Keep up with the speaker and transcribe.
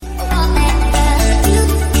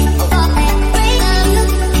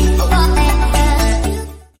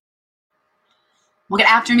Well, good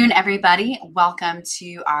afternoon, everybody. Welcome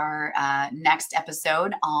to our next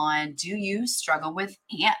episode on Do You Struggle with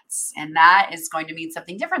Ants? And that is going to mean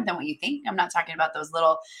something different than what you think. I'm not talking about those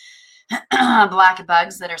little black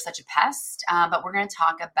bugs that are such a pest, but we're going to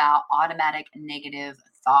talk about automatic negative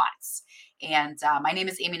thoughts. And my name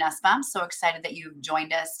is Amy Nussbaum. I'm so excited that you've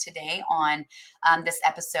joined us today on this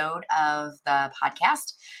episode of the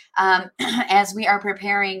podcast. As we are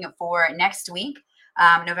preparing for next week,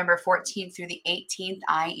 November 14th through the 18th,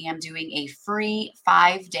 I am doing a free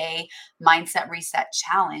 5-day mindset reset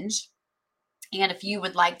challenge. And if you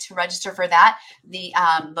would like to register for that, the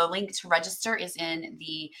link to register is in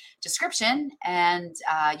the description, and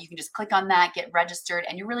you can just click on that, get registered,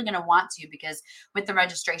 and you're really going to want to, because with the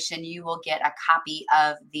registration, you will get a copy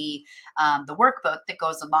of the workbook that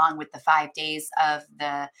goes along with the 5 days of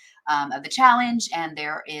the challenge, and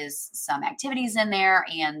there is some activities in there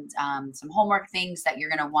and some homework things that you're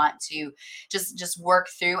going to want to just work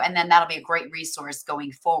through, and then that'll be a great resource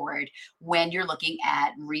going forward when you're looking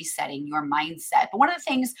at resetting your mindset. But one of the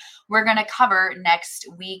things we're going to cover next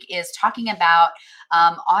week is talking about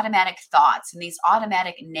automatic thoughts and these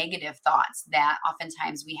automatic negative thoughts that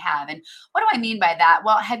oftentimes we have. And what do I mean by that?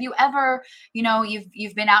 Well, have you ever,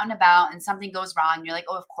 you've been out and about and something goes wrong, and you're like,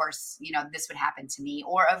 oh, of course, this would happen to me.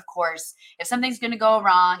 Or of course, if something's going to go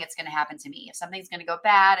wrong, it's going to happen to me. If something's going to go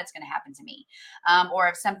bad, it's going to happen to me. Or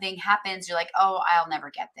if something happens, you're like, oh, I'll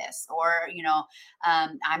never get this. Or,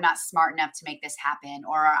 I'm not smart enough to make this happen.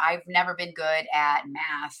 Or I've never been good at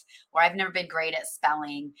math, or I've never been great at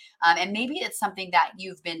spelling. And maybe it's something that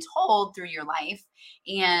you've been told through your life,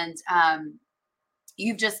 and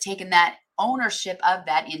you've just taken that ownership of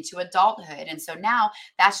that into adulthood. And so now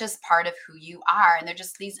that's just part of who you are. And they're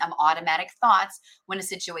just these automatic thoughts when a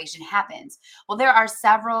situation happens. Well, there are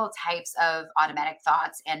several types of automatic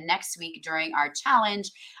thoughts. And next week during our challenge,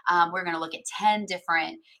 we're going to look at 10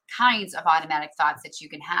 different kinds of automatic thoughts that you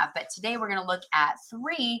can have. But today we're going to look at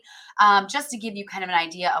 3, just to give you kind of an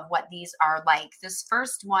idea of what these are like. This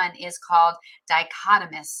first one is called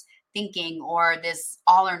dichotomous thinking, or this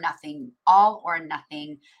all or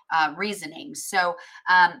nothing reasoning. So,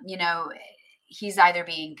 he's either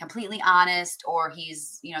being completely honest, or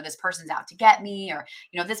he's, this person's out to get me, or,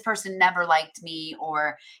 this person never liked me,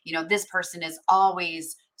 or, this person is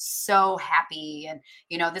always so happy, and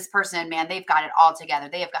this person, man, they've got it all together,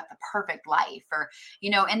 they have got the perfect life, or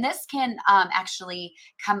and this can actually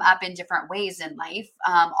come up in different ways in life.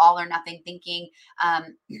 All or nothing thinking,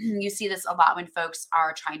 you see this a lot when folks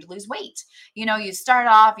are trying to lose weight. You start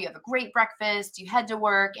off, you have a great breakfast, you head to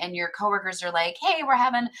work, and your coworkers are like, hey, we're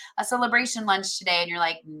having a celebration lunch today, and you're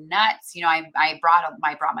like, nuts, I brought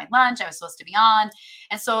my lunch, I was supposed to be on.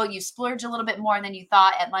 And so you splurge a little bit more than you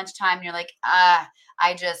thought at lunchtime, and you're like,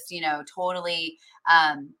 I just, totally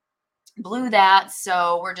blew that.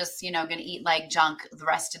 So we're just, going to eat like junk the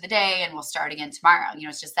rest of the day, and we'll start again tomorrow.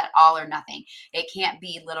 It's just that all or nothing. It can't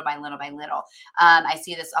be little by little by little. I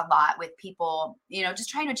see this a lot with people, just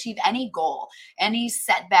trying to achieve any goal, any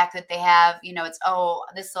setback that they have. It's, oh,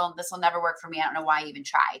 this will never work for me. I don't know why I even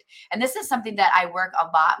tried. And this is something that I work a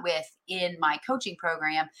lot with in my coaching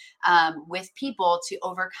program, with people to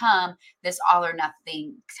overcome this all or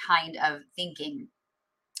nothing kind of thinking.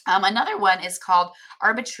 Another one is called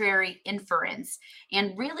arbitrary inference.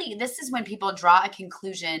 And really, this is when people draw a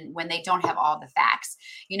conclusion when they don't have all the facts.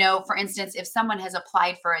 For instance, if someone has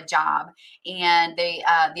applied for a job, and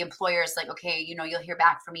the employer is like, okay, you'll hear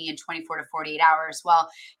back from me in 24 to 48 hours. Well,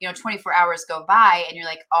 24 hours go by, and you're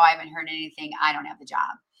like, oh, I haven't heard anything, I don't have the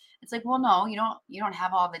job. It's like, well, no, you don't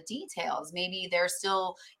have all the details. Maybe they're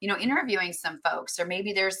still, interviewing some folks, or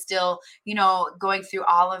maybe they're still, going through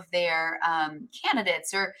all of their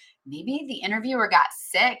candidates, or maybe the interviewer got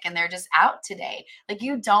sick and they're just out today. Like,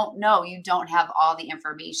 you don't know, you don't have all the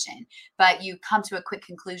information, but you come to a quick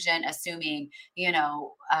conclusion, assuming,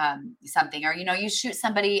 something, or, you shoot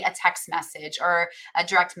somebody a text message or a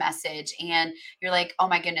direct message, and you're like, oh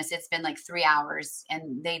my goodness, it's been like 3 hours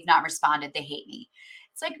and they've not responded. They hate me.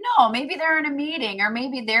 It's like, no, maybe they're in a meeting, or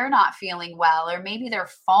maybe they're not feeling well, or maybe their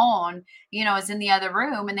phone, is in the other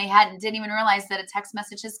room, and they didn't even realize that a text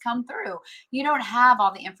message has come through. You don't have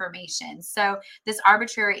all the information. So this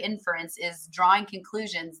arbitrary inference is drawing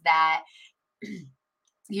conclusions that,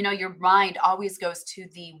 your mind always goes to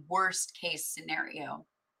the worst case scenario.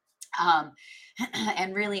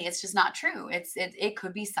 And really, it's just not true. It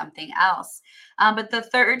could be something else. But the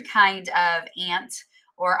third kind of ant,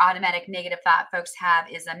 or automatic negative thought folks have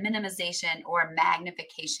is a minimization or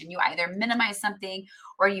magnification. You either minimize something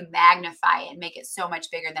or you magnify it and make it so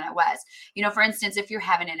much bigger than it was. For instance, if you're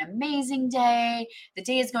having an amazing day, the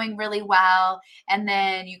day is going really well, and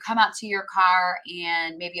then you come out to your car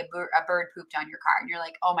and maybe a bird pooped on your car and you're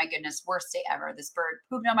like, oh my goodness, worst day ever. This bird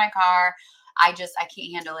pooped on my car. I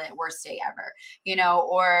can't handle it. Worst day ever,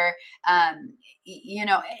 or,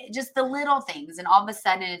 just the little things. And all of a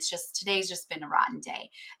sudden it's just, today's just been a rotten day.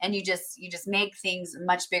 And you just make things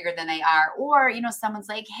much bigger than they are. Or, someone's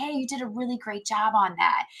like, hey, you did a really great job on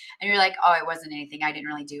that. And you're like, oh, it wasn't anything. I didn't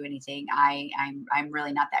really do anything. I'm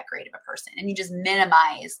really not that great of a person. And you just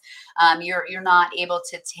minimize. You're not able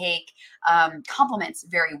to take compliments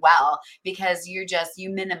very well because you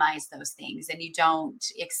minimize those things and you don't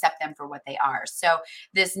accept them for what they are. So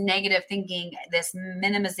this negative thinking, this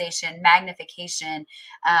minimization, magnification,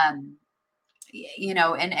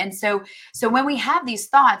 so when we have these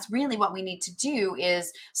thoughts, really what we need to do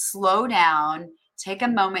is slow down, take a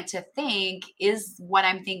moment to think, is what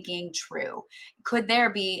I'm thinking true? Could there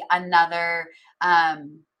be another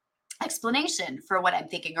explanation for what I'm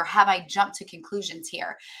thinking, or have I jumped to conclusions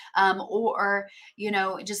here? Or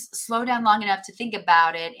just slow down long enough to think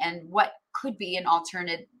about it and what could be an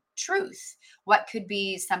alternate truth? What could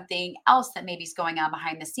be something else that maybe is going on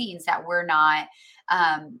behind the scenes that we're not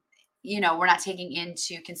taking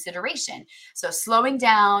into consideration. So slowing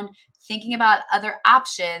down, thinking about other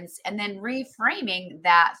options, and then reframing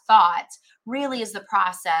that thought really is the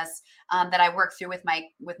process that I work through with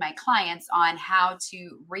my clients on how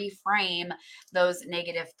to reframe those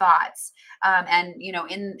negative thoughts. And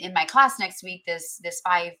in my class next week, this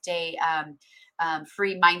 5-day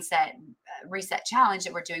free mindset reset challenge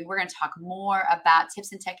that we're doing, we're going to talk more about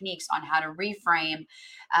tips and techniques on how to reframe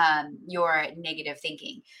your negative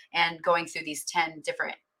thinking, and going through these 10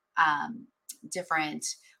 different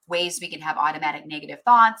ways we can have automatic negative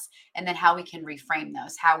thoughts, and then how we can reframe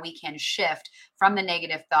those, how we can shift from the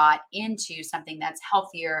negative thought into something that's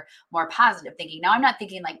healthier, more positive thinking. Now, I'm not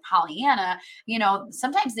thinking like Pollyanna,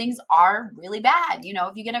 sometimes things are really bad.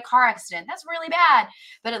 If you get a car accident, that's really bad,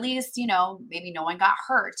 but at least, maybe no one got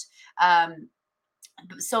hurt.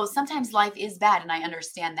 So sometimes life is bad, and I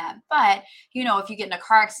understand that. But, if you get in a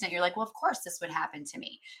car accident, you're like, well, of course this would happen to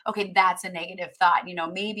me. Okay, that's a negative thought.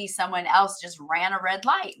 Maybe someone else just ran a red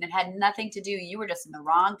light and it had nothing to do. You were just in the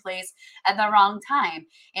wrong place at the wrong time.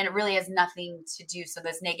 And it really has nothing to do. So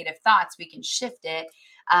those negative thoughts, we can shift it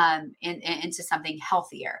into something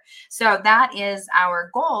healthier. So that is our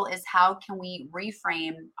goal, is how can we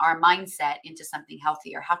reframe our mindset into something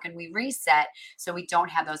healthier? How can we reset so we don't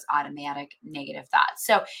have those automatic negative thoughts?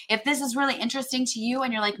 So if this is really interesting to you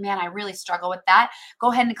and you're like, man, I really struggle with that,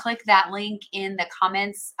 go ahead and click that link in the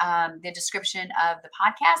comments, the description of the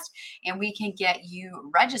podcast, and we can get you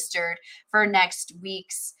registered for next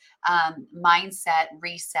week's mindset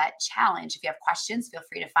reset challenge. If you have questions, feel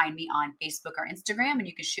free to find me on Facebook or Instagram, and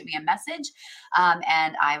you can shoot me a message,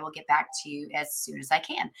 and I will get back to you as soon as I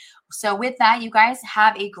can. So with that, you guys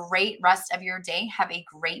have a great rest of your day. Have a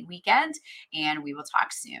great weekend, and we will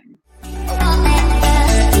talk soon.